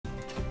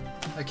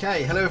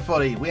Okay, hello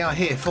everybody. We are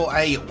here for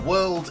a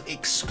world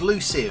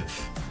exclusive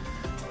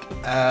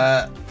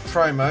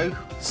promo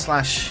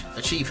 /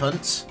 achieve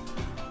hunt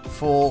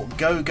for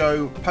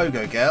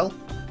Pogogirl.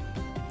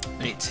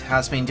 It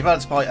has been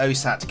developed by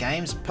OSAT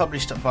Games,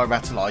 published by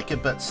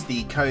Ratalaika, but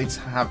the codes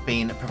have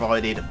been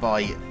provided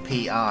by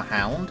PR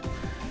Hound.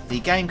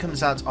 The game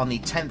comes out on the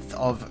 10th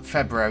of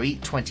February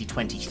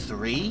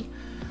 2023.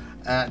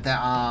 There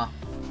are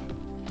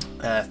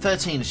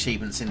 13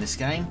 achievements in this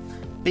game.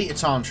 Beat a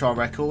time trial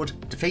record,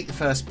 defeat the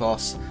first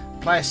boss,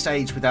 play a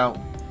stage with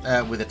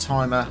a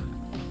timer,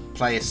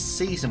 play a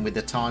season with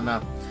a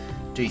timer,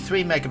 do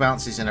 3 mega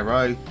bounces in a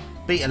row,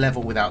 beat a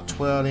level without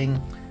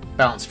twirling,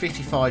 bounce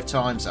 55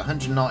 times,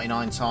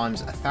 199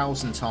 times,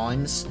 1000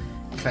 times,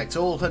 collect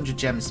all 100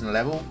 gems in a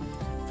level,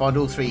 find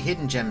all 3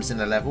 hidden gems in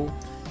a level,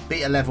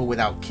 beat a level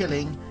without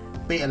killing,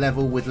 beat a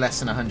level with less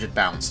than 100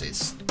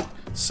 bounces.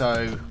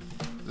 So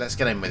let's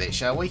get in with it,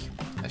 shall we?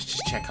 Let's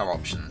just check our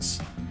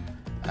options.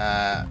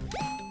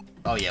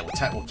 Oh yeah,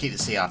 we'll keep the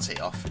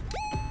CRT off.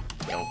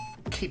 Yeah,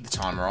 we'll keep the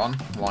timer on.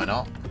 Why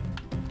not?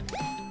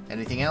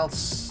 Anything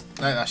else?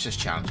 No, that's just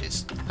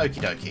challenges. Okie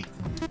dokie.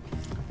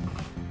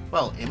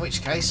 Well, in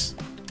which case,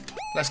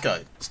 let's go.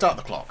 Start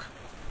the clock.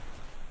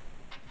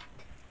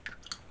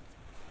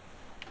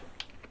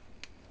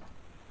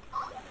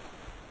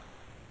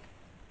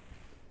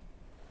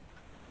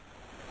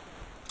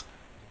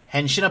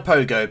 Henshin a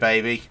Pogo,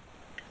 baby.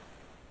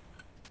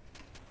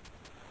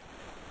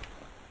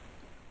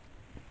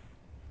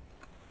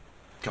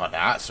 God,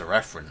 that's a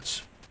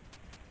reference.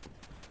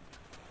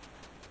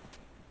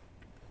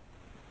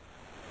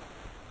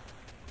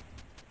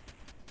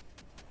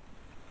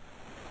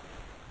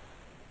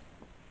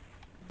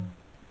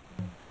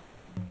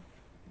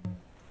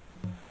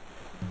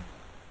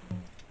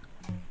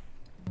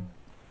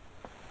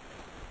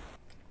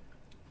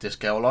 This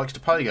girl likes to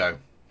pogo.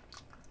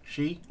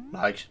 She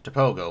likes to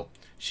pogo.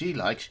 She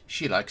likes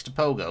to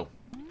pogo.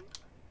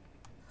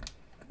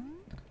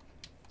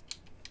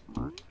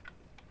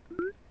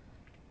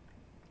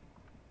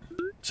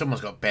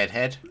 Someone's got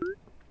bedhead.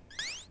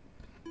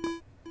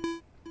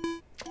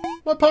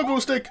 My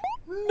pogo stick!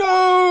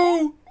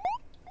 No!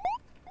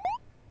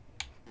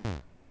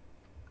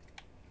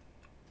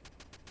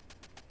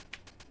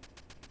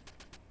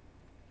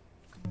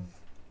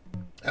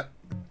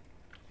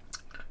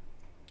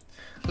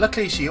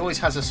 Luckily, she always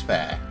has a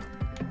spare.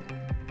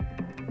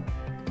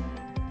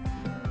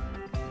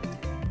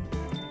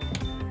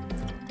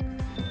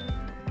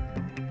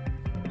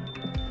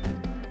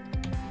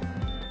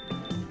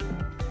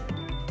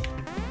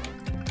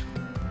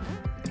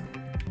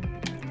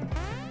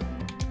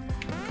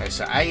 Okay,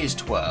 so A is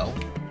twirl.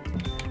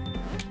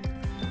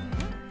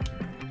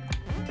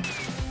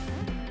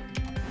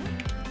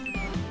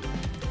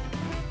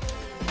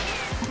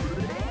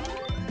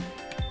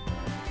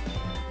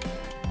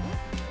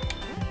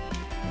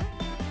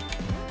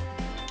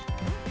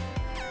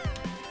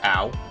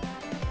 Ow.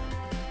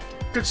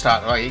 Good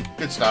start, Dwaggy.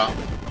 Good start.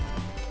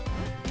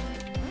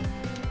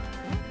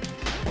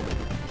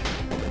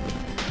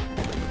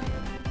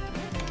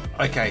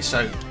 Okay,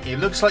 so it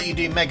looks like you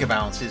do mega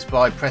bounces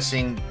by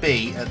pressing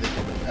B at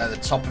the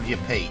top of your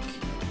peak.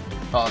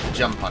 Part of the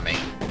jump, I mean.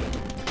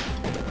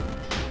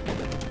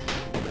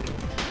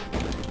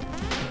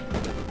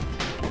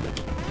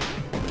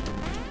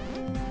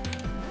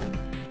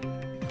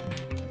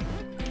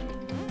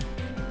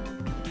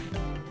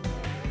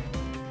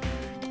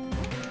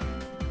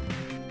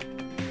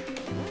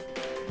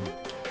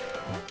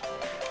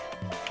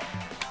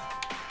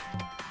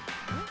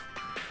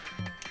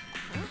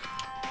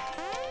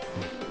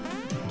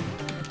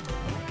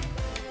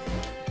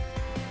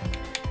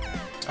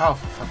 Oh,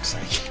 for fuck's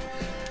sake.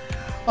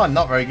 I'm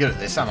not very good at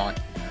this, am I?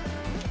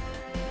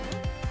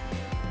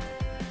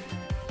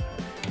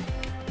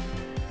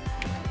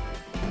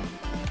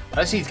 I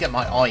just need to get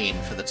my eye in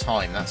for the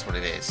time, that's what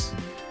it is.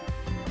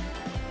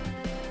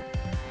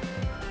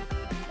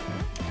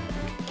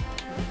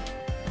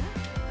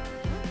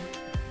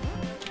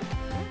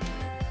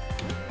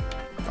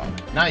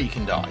 Right, now you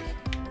can die.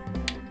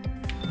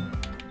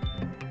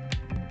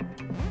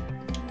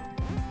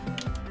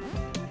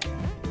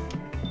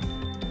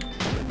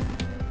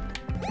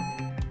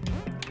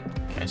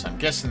 So I'm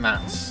guessing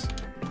that's...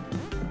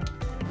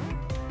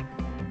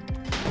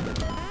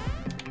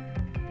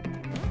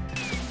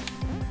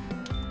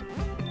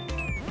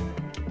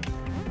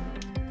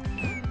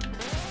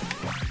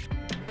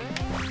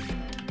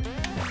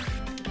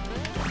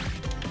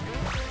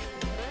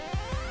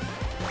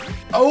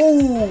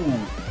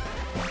 Oh!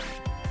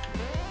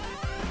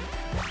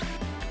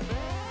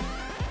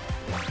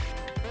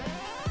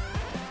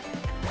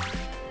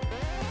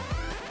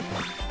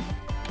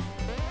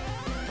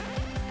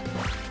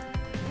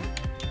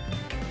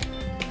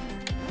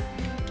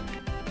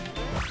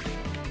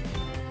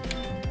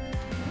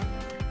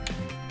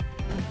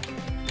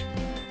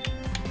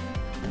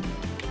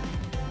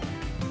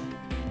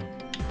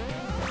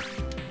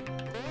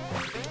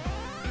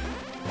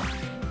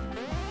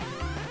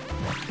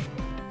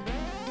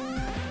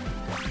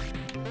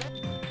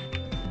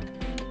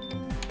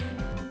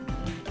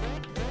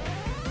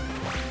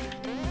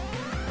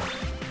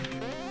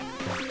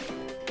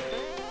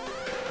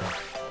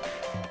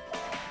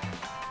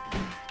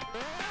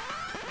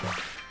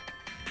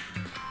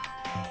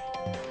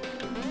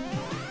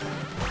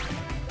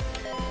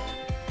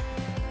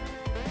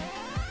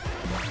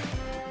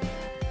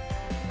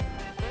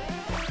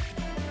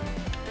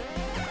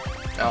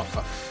 Oh,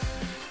 for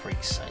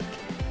freak's sake.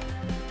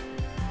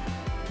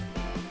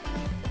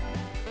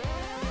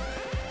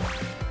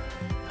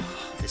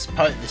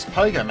 This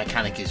pogo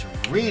mechanic is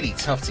really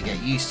tough to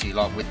get used to,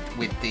 like with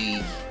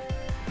the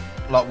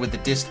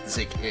distance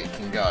it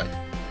can go.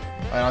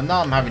 I know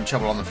I'm having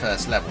trouble on the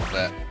first level,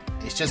 but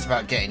it's just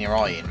about getting your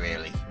eye in,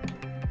 really.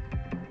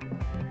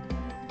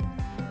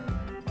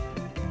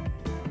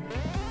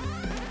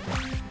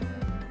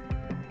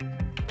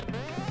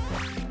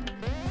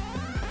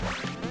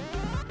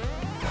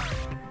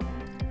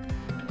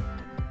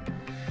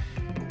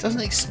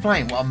 Doesn't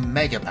explain what a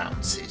mega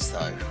bounce is,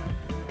 though.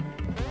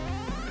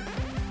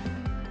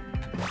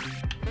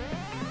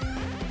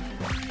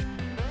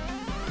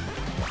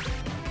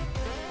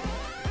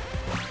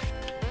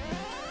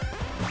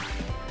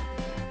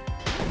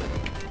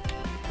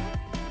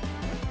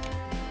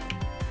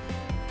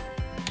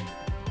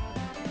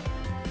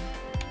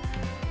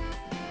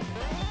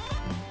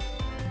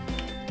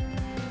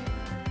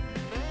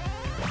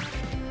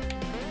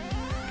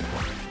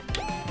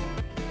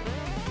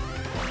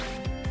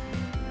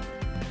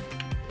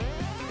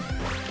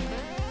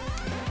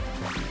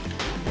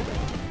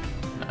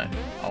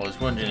 I was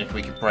wondering if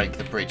we could break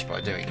the bridge by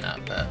doing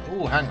that, but...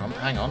 Oh, hang on,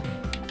 hang on.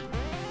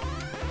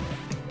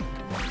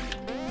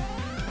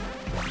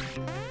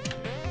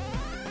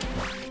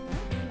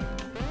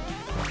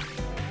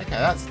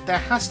 Okay, there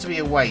has to be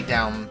a way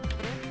down,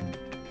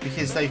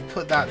 because they've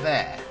put that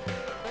there.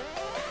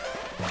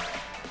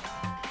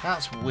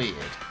 That's weird.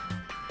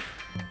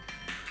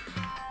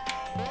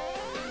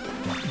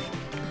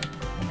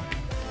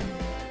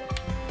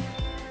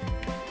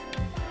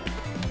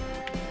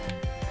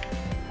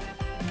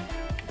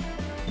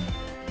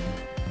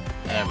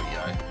 There we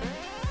go.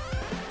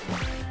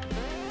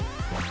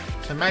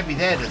 So maybe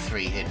they're the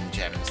 3 hidden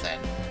gems then.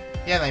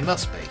 Yeah, they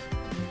must be.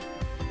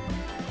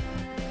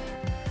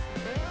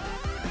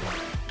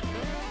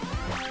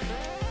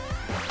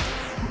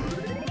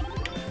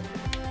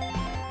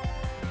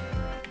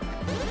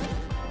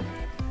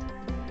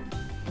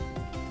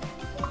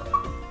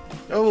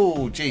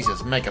 Oh,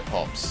 Jesus, Mega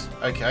Pops.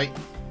 Okay.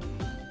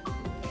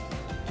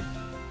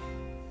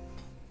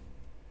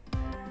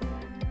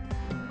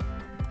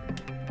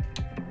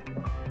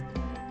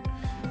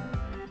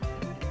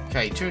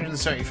 Okay,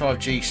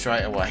 275G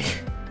straight away.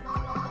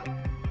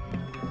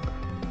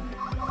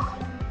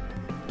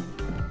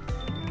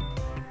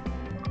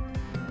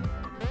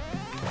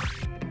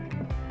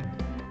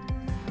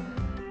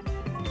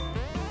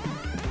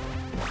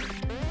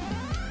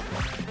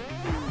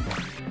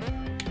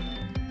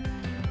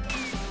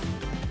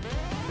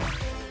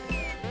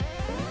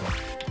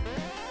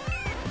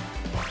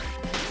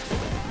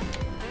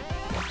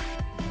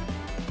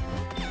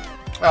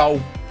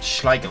 Oh,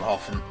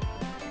 Schlegelhofen.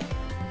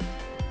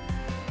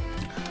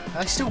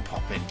 Are they still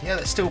popping? Yeah,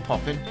 they're still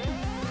popping.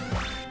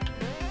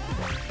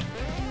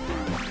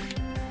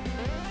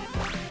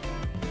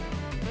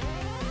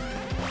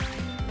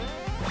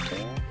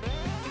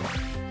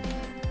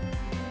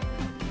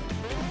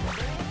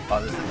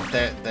 Oh,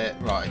 they're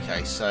right,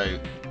 okay, so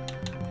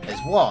there's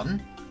one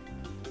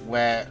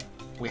where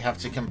we have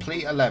to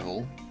complete a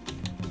level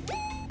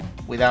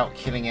without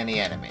killing any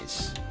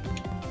enemies.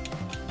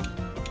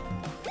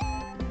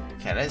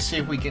 Okay, let's see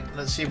if we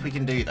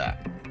can do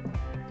that.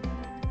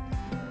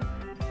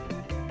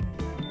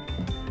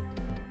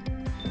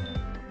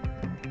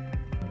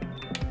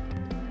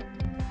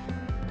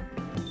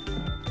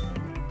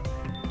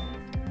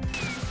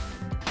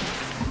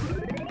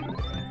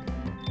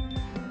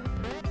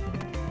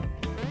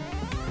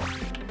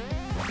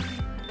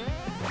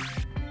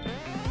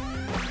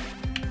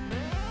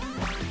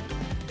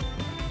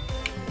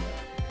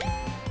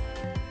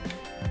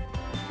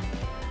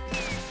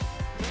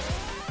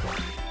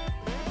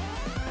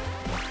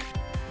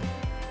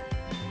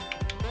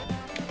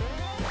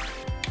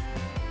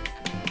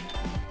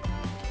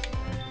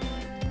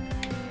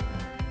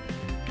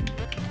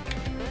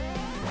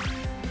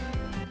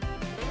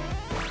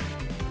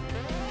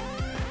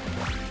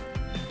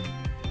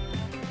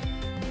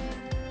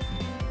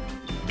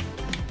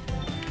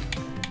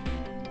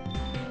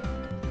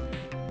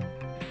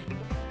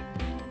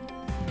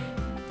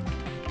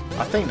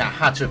 I think that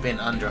had to have been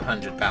under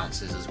 100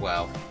 bounces as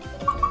well.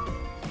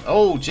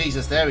 Oh,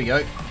 Jesus, there we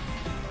go.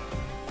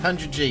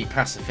 100G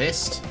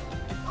Pacifist.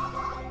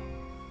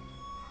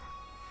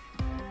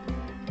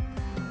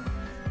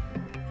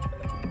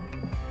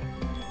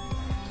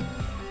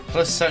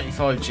 Plus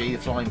 75G, the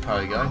Flying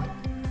Pogo.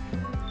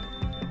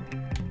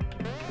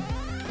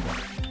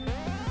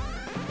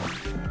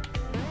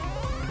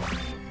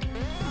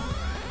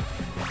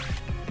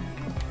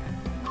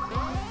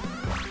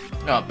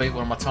 Oh, I beat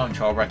one of my time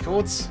trial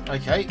records.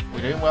 Okay,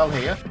 we're doing well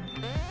here.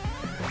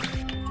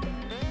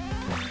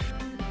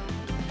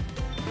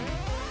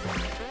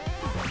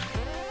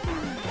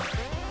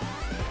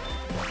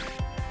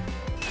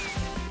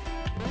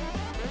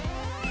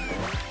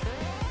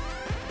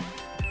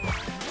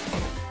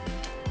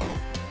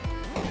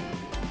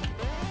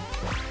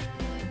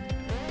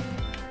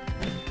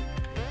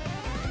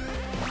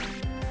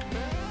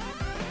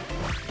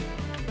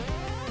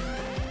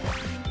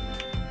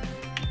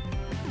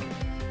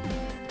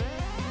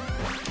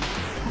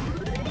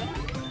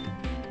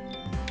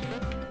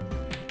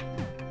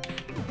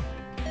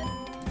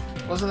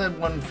 Wasn't there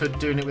one for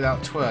doing it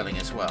without twirling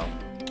as well?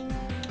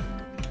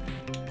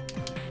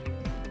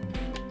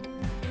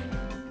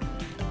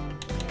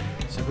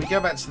 So if we go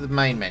back to the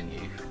main menu.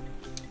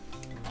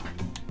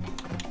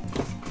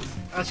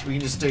 Actually, we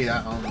can just do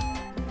that on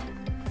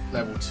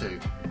level 2.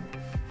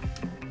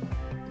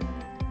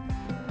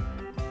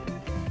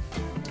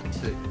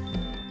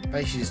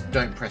 Basically just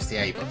don't press the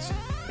A button.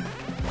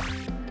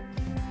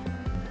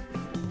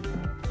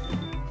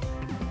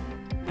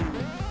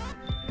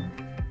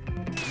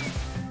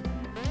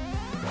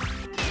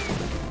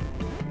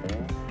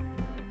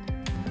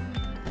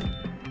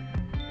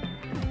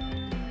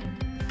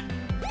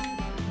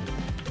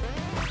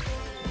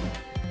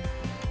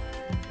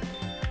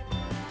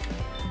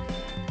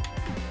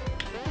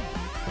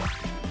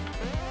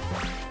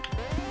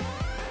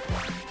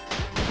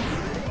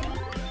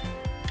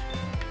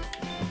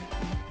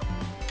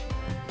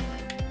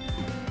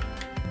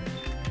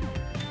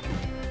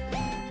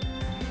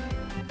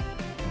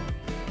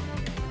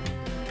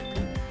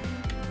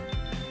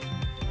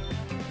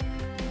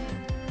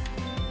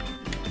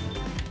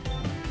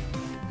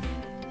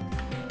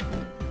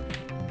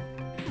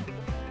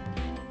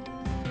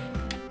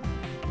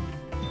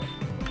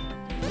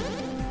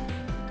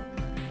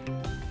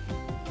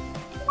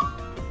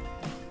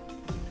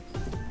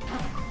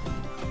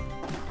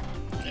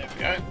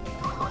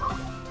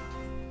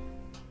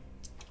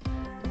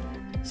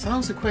 So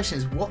now the question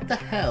is, what the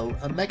hell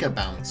are Mega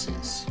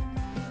Bounces?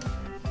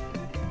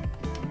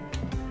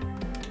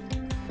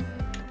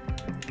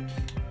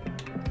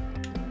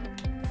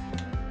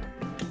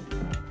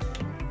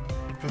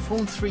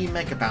 Perform 3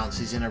 Mega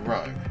Bounces in a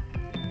row.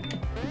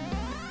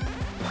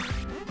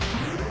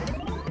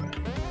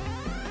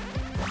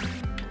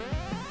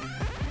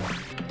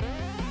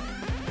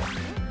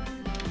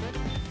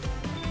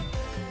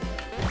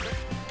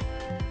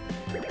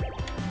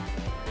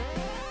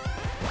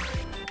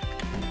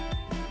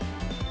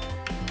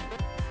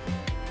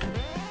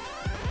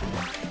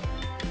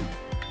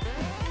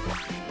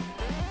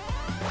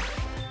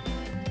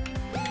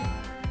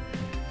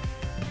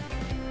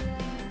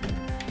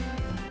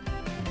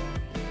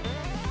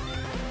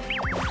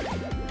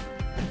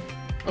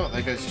 Oh,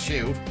 there goes the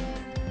shield.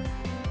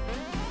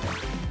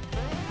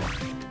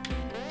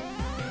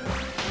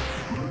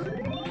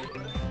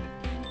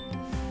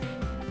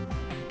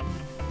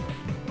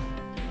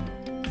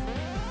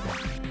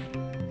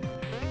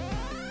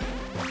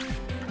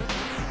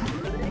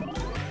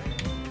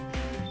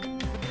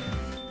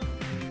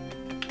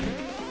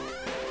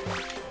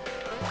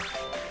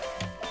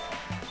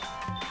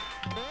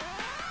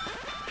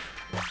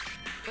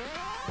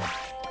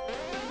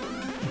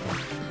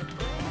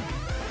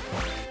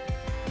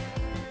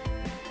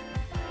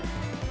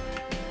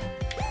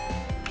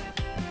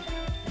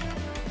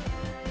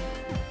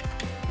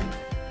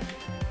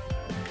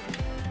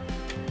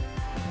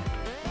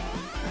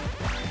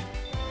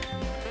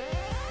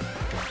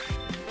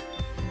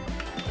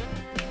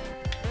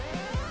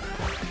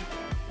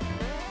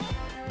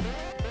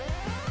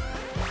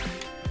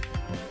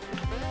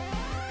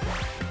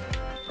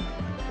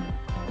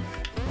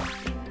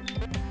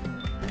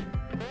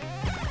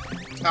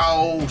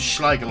 Oh,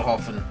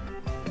 Schleigelhofen.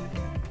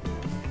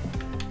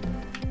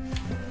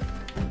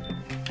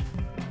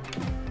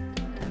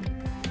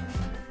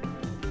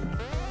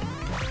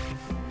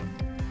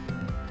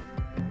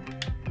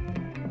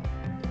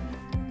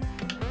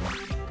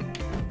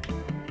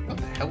 What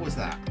the hell was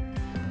that?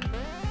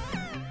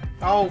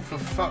 Oh, for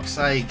fuck's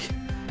sake.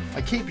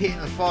 I keep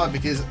hitting the fire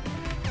because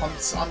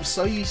I'm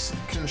so used to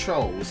the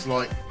controls,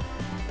 like,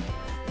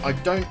 I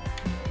don't...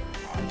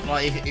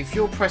 Like, if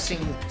you're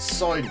pressing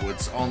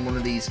sidewards on one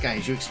of these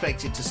games, you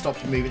expect it to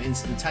stop you moving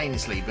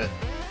instantaneously, but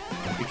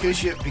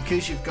because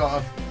you've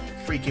got a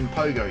freaking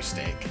pogo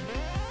stick,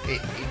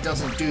 it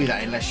doesn't do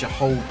that unless you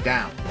hold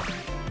down,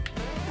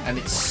 and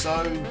it's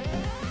so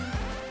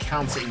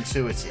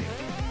counterintuitive.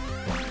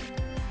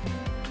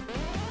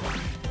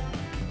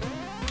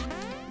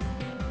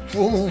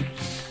 Oh,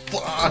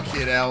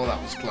 fucking hell,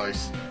 that was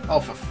close. Oh,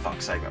 for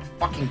fuck's sake, that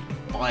fucking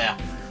fire.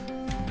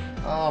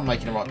 Oh, I'm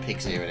making the right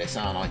pigs here with this,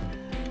 aren't I?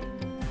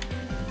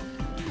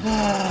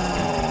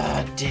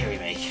 Ah, dearie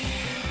me.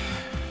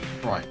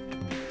 Right.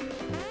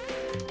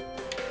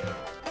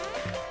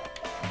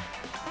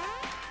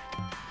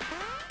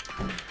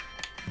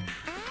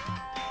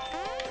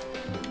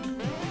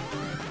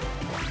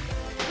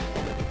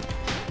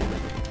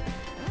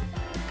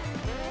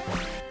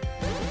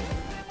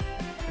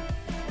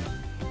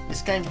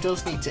 This game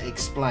does need to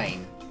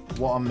explain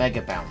what a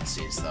Mega Bounce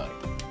is, though.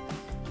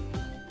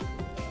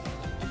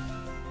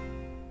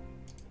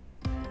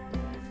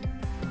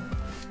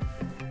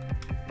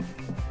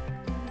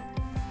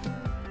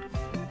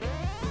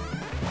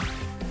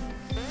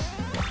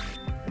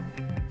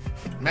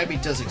 Maybe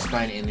it does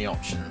explain it in the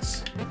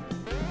options,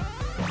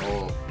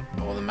 or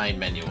the main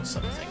menu or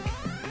something.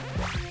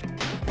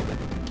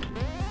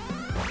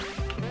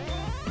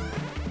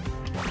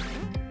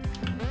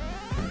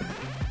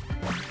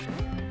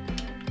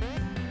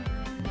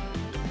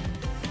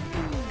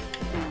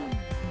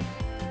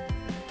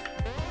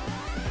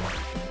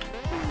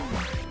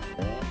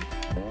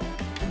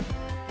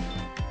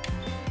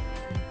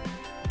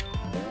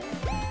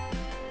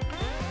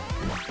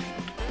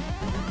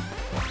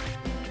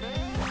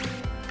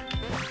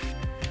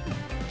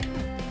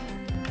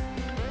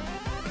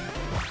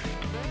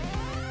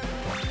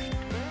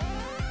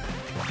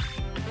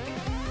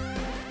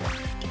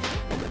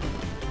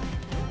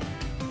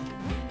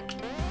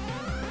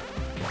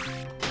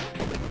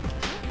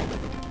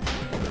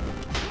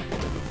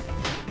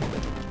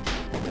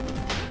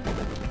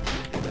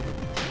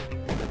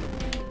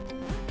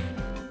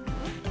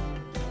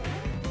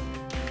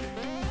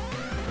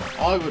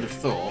 I would have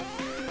thought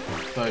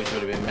those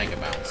would have been mega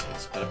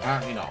bounces, but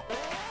apparently not.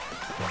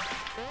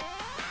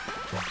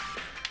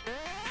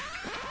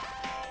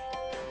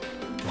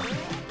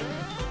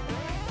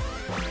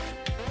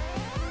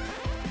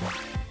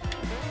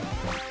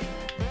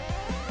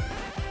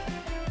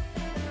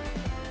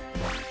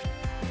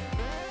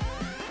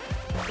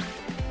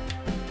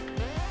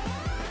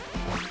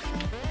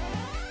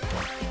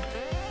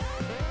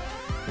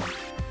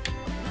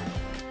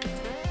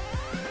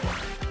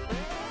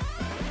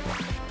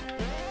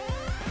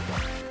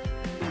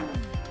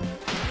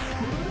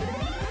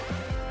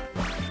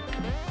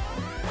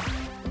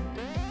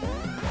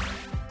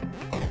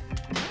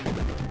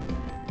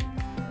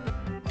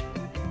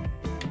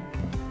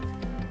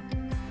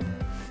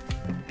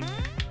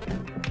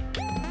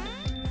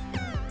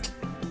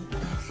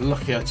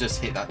 Lucky I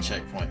just hit that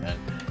checkpoint then.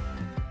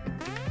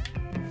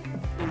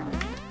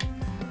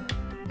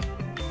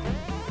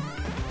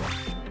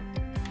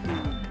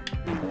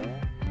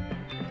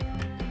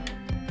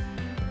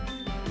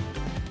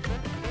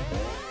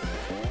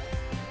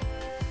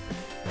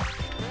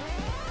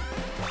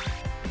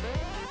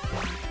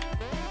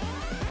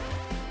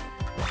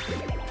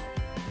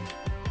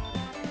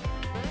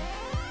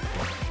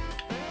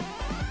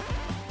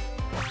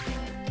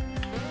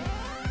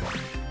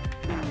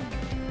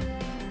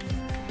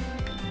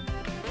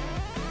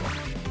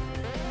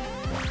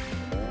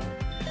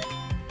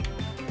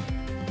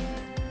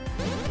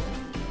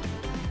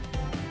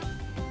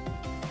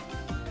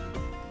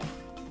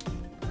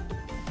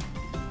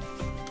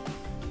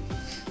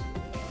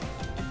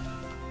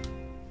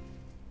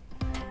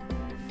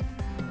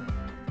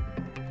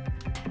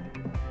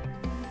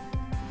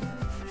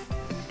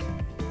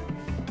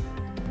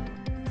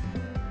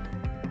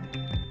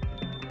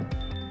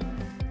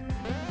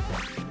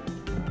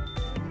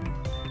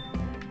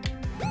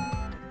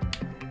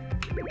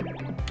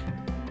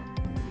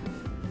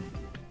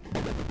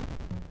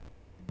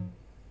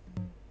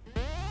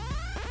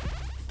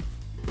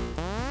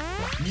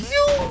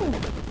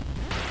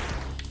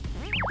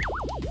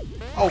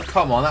 Oh,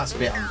 come on, that's a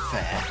bit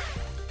unfair.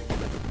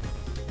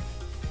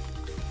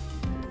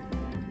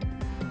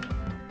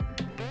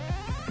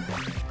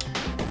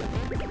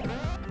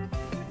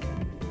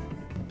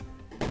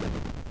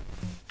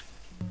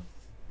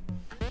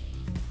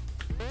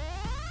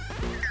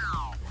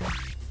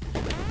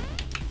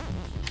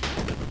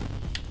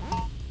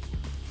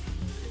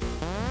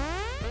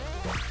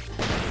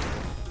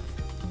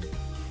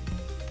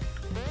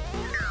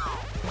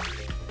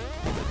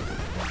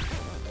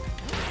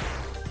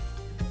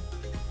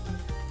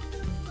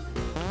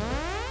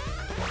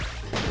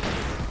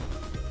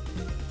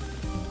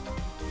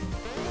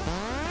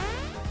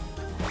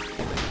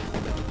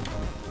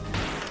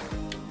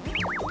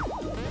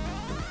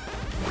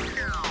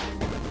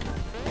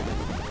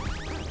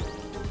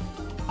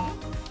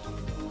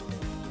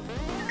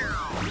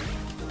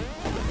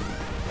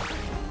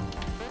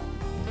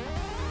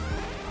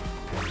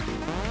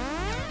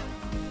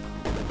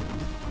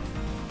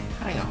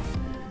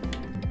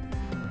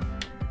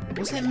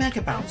 Was it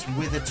Mega Bounce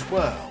with a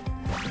twirl?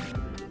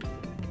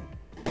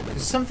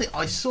 Because something,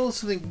 I saw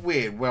something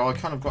weird where I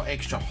kind of got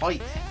extra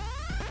height there.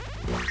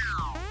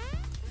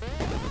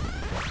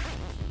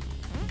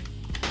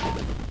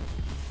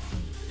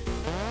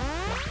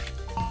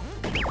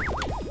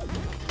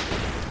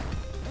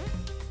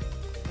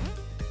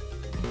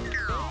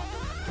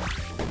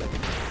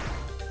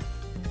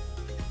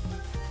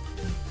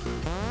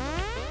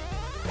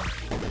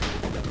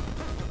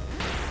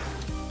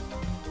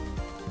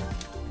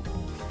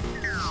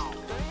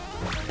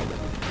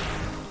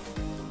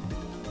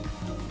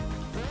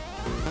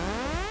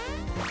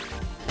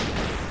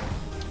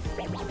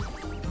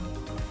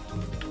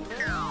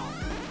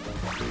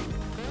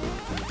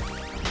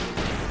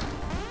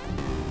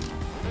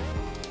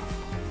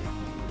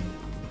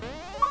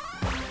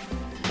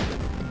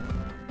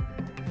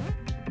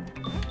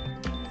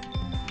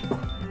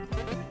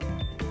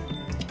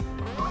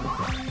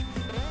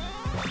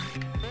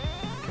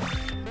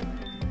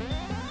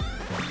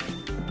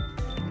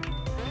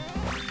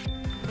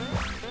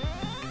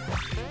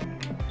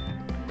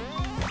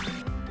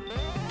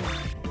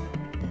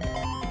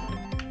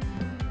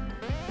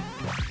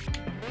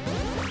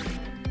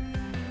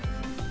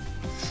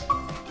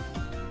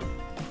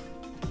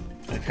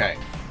 Okay.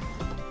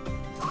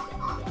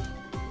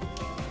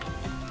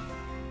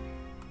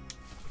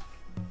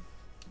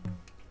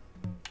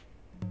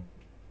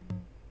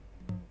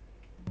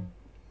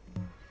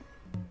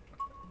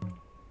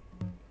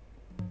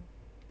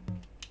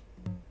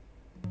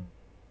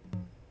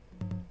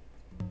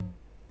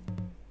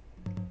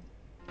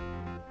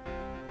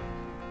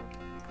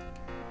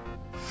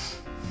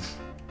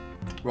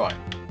 Right.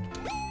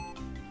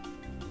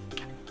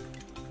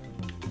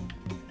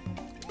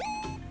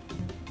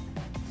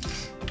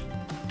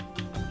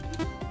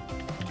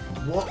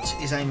 What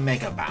is a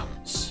Mega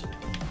Bounce?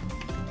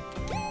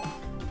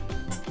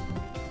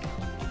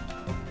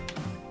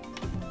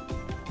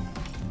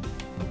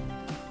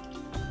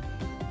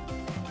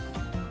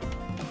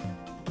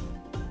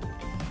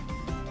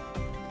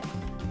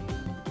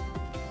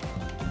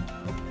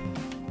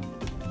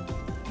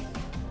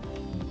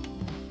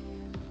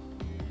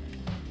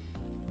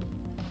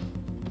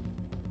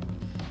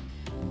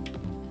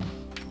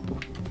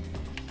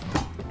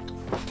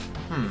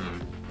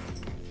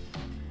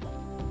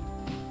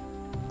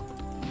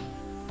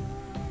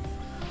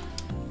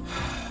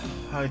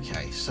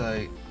 Okay,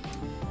 so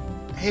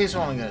here's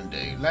what I'm going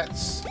to do.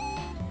 Let's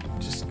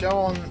just go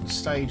on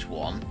stage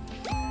 1.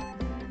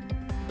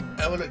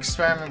 I will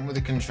experiment with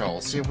the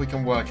controls, see if we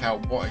can work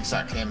out what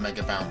exactly a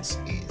Mega Bounce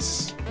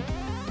is.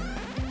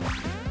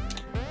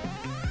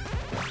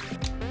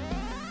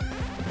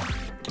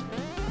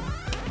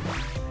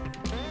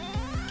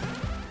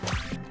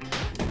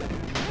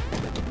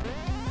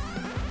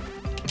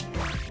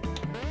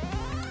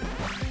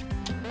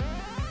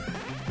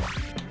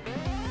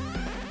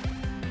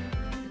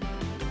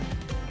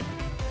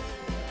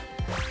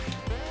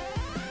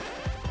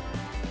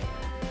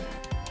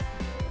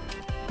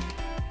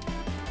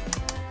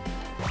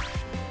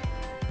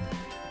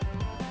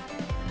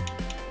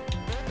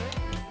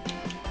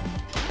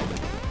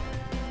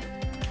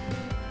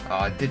 Oh,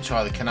 I did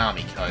try the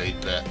Konami code,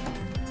 but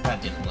that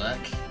didn't work.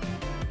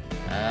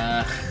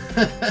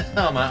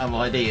 I'm out of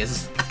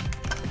ideas.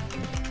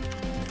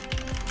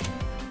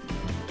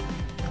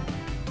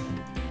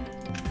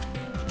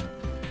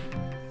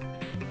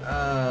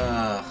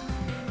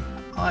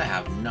 I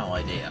have no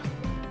idea.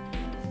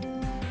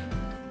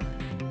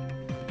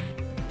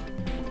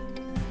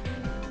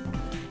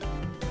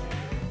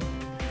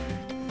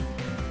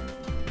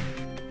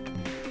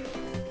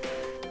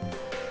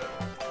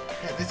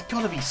 There's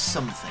got to be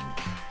something.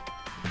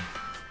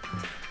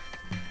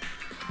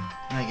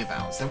 Mega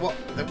Bounce. There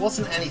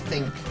wasn't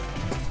anything.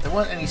 There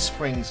weren't any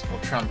springs or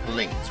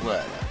trampolines,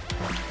 were there?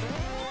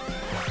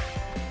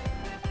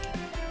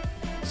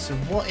 So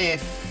what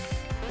if?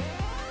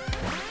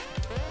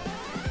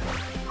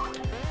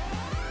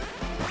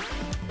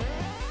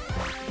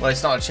 Well,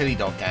 it's not a chili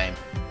dog game,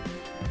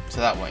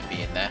 so that won't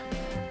be in there.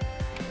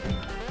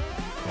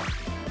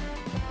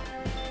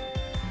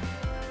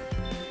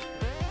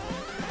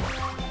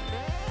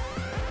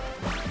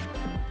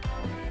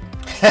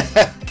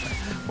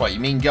 What, you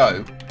mean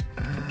go?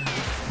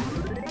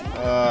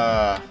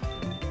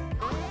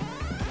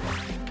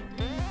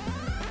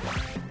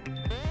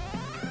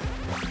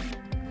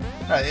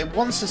 Right, it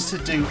wants us to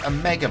do a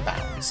Mega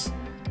Bounce,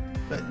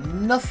 but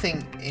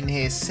nothing in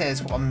here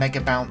says what a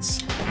Mega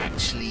Bounce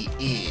actually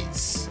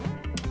is.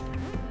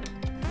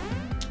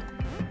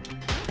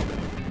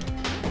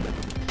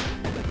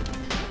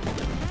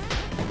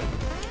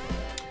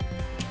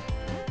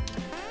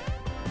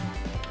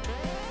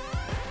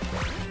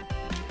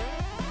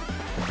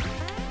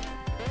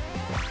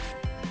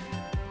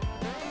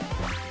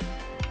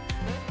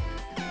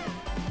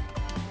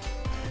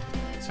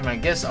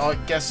 So I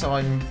guess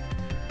I'm.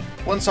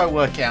 Once I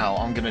work it out,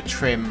 I'm going to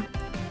trim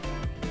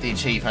the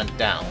achievement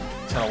down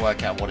until I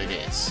work out what it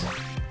is.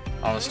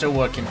 I was still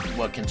working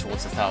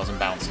towards 1,000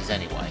 bounces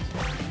anyway.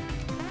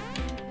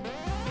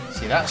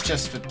 See, that's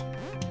just for.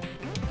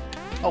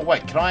 Oh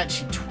wait, can I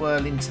actually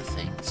twirl into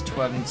things?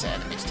 Twirl into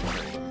enemies to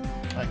kill them?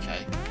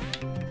 Okay.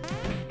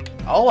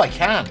 Oh, I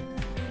can.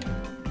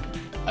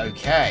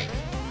 Okay.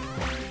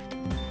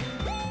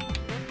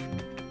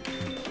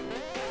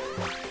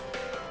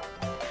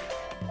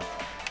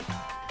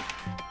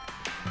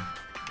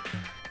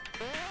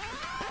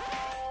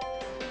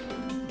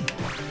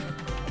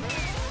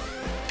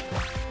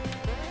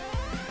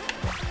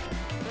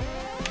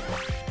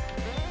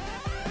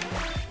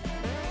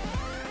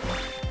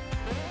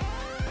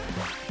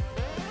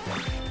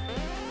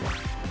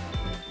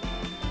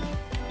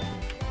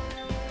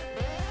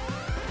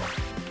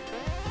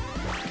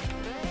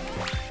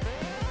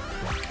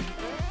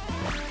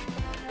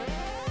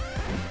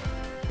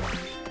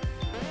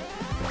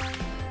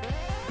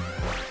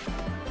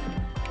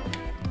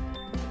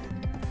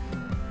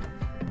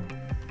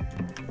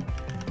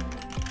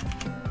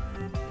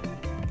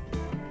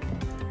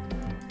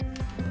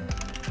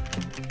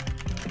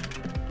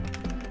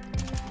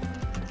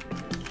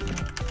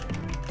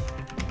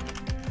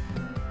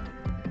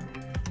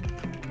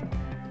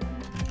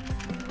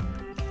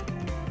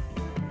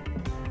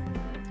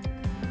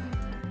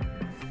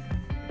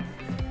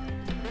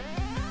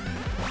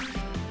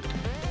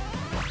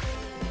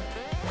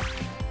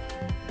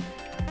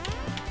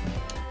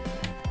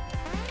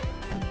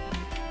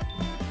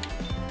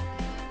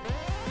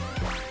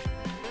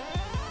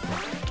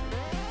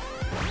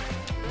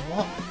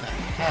 What the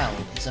hell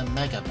is a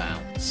Mega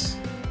Bounce?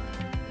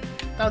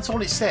 That's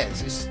all it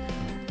says, is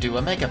do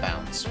a Mega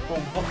Bounce. Well,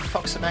 what the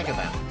fuck's a Mega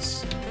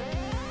Bounce?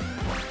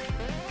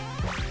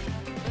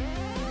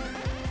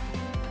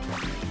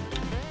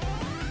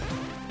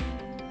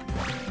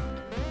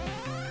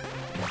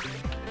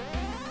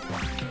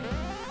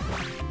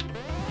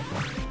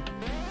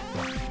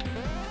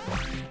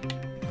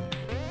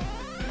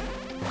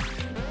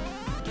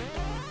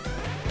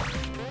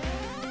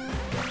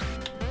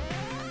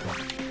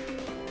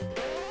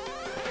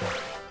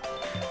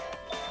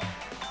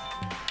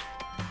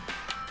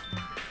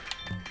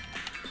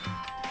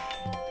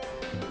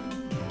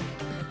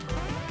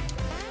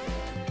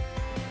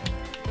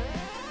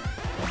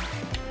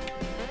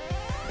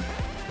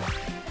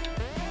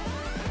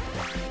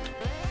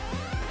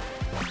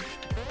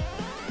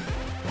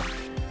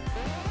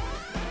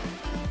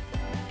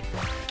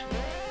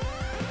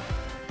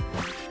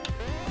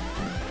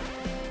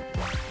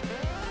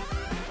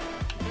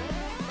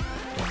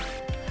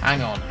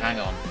 hang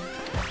on.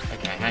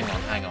 Okay,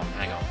 hang on.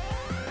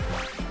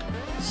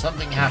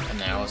 Something happened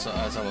there as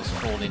I was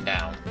falling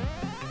down.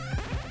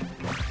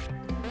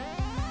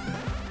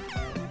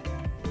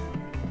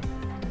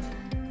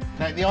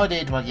 Now, the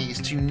idea, Dwaggy,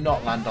 is to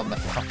not land on the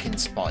fucking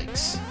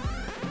spikes.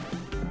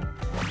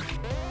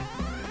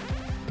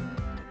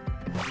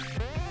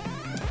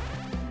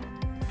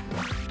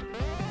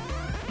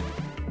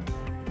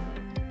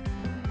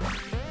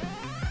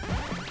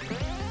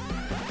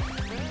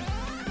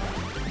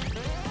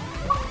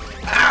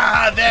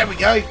 Ah, there we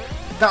go.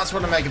 That's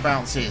what a mega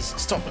bounce is.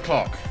 Stop the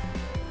clock.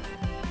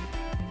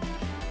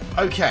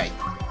 Okay.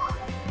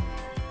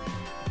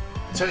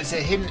 So it's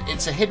a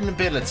hidden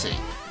ability.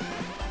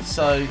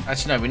 So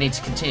actually no, we need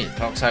to continue the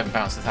clock, so I haven't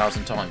bounced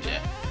 1,000 times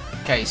yet.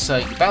 Okay, so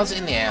you bounce it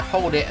in the air,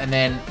 hold it, and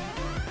then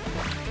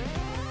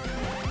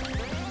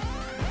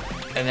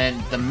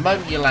the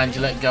moment you land,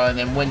 you let go, and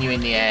then when you're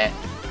in the air,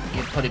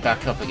 you put it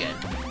back up again.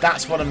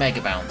 That's what a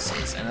mega bounce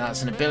is, and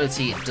that's an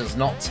ability it does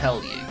not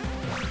tell you.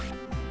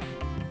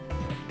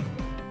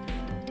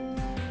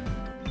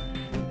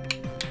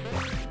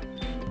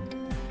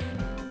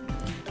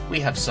 We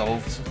have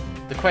solved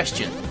the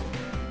question.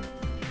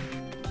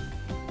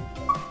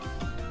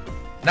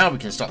 Now we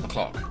can stop the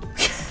clock.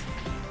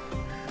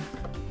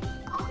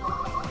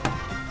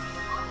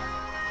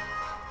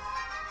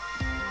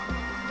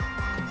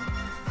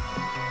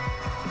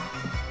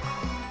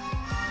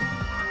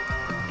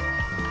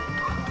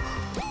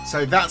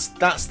 So that's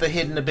the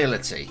hidden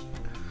ability.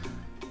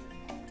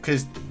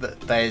 Because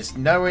there's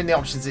nowhere in the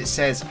options it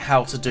says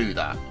how to do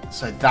that.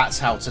 So that's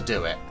how to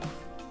do it.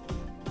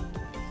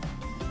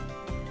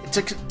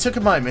 It took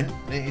a moment.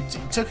 It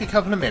took a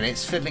couple of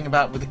minutes fiddling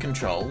about with the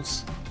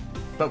controls,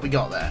 but we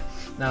got there.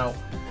 Now,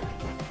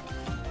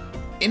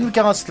 in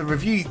regards to the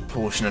review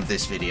portion of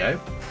this video,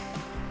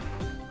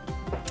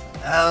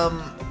 I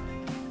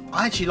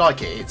actually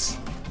like it. It's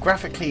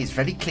graphically, it's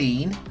very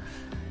clean.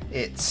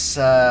 It's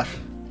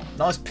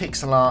nice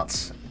pixel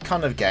art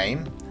kind of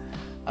game.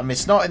 I mean,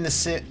 it's not in the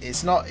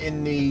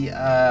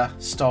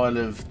style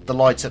of the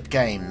Light Up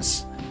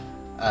Games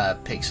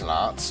pixel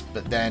art,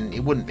 but then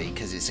it wouldn't be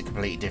because it's a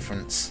completely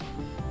different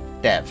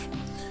dev.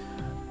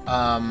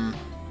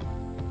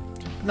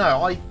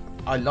 No,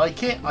 I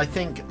like it. I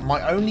think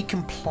my only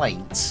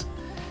complaint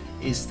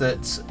is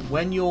that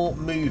when you're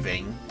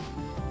moving,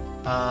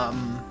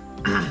 and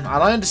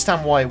I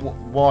understand why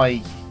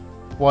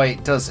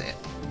it does it.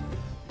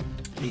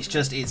 It's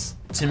just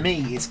to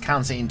me it's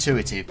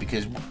counterintuitive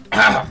because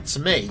to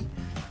me,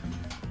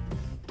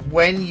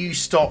 when you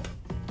stop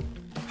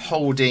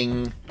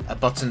holding a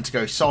button to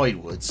go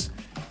sideways,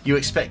 you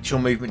expect your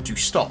movement to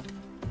stop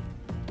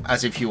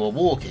as if you were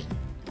walking.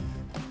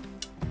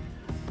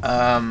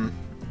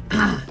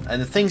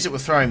 And the things that were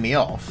throwing me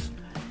off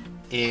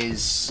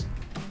is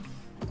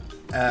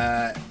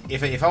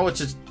if I were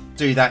to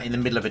do that in the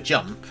middle of a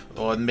jump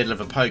or in the middle of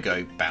a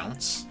pogo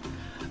bounce,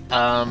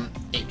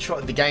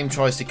 the game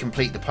tries to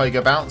complete the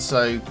pogo bounce,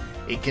 so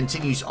it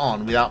continues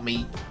on without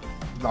me.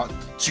 Like,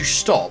 to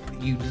stop,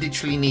 you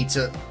literally need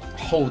to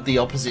hold the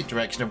opposite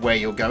direction of where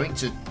you're going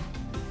to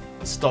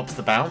stop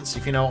the bounce,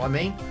 if you know what I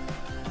mean.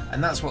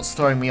 And that's what's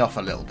throwing me off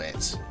a little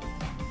bit.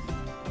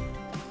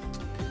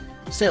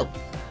 Still,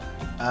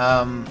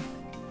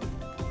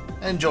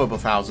 enjoyable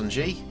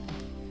 1000G.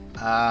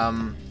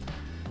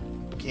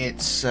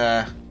 It's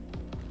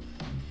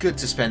good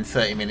to spend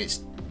 30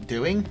 minutes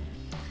doing.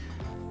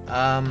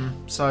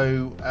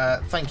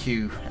 Thank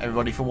you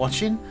everybody for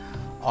watching.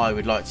 I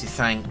would like to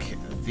thank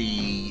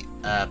the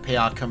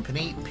PR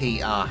company,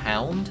 PR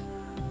Hound,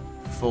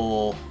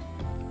 for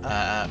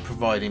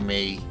providing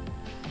me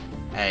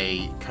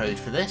a code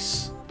for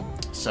this.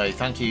 So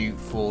thank you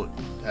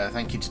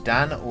to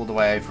Dan all the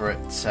way over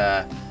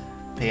at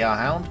PR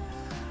Hound.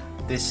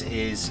 This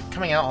is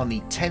coming out on the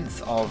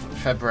 10th of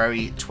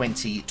February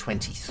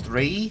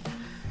 2023.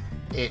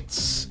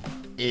 It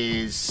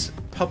is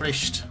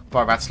published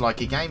by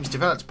Ratalaika Games,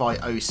 developed by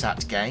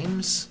OSAT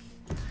Games,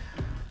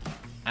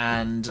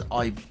 and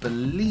I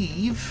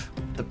believe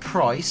the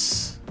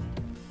price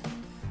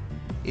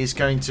is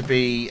going to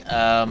be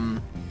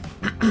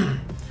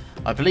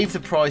I believe the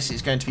price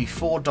is going to be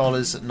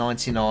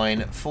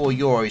 $4.99,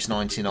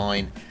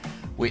 €4.99,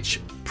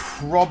 which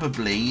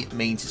probably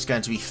means it's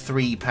going to be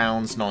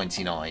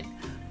 £3.99.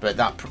 But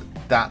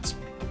that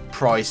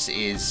price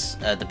is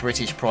the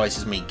British price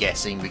is me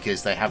guessing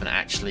because they haven't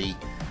actually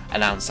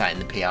announced that in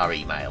the PR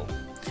email.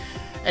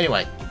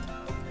 Anyway,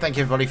 thank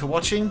you everybody for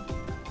watching.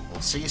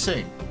 We'll see you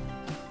soon.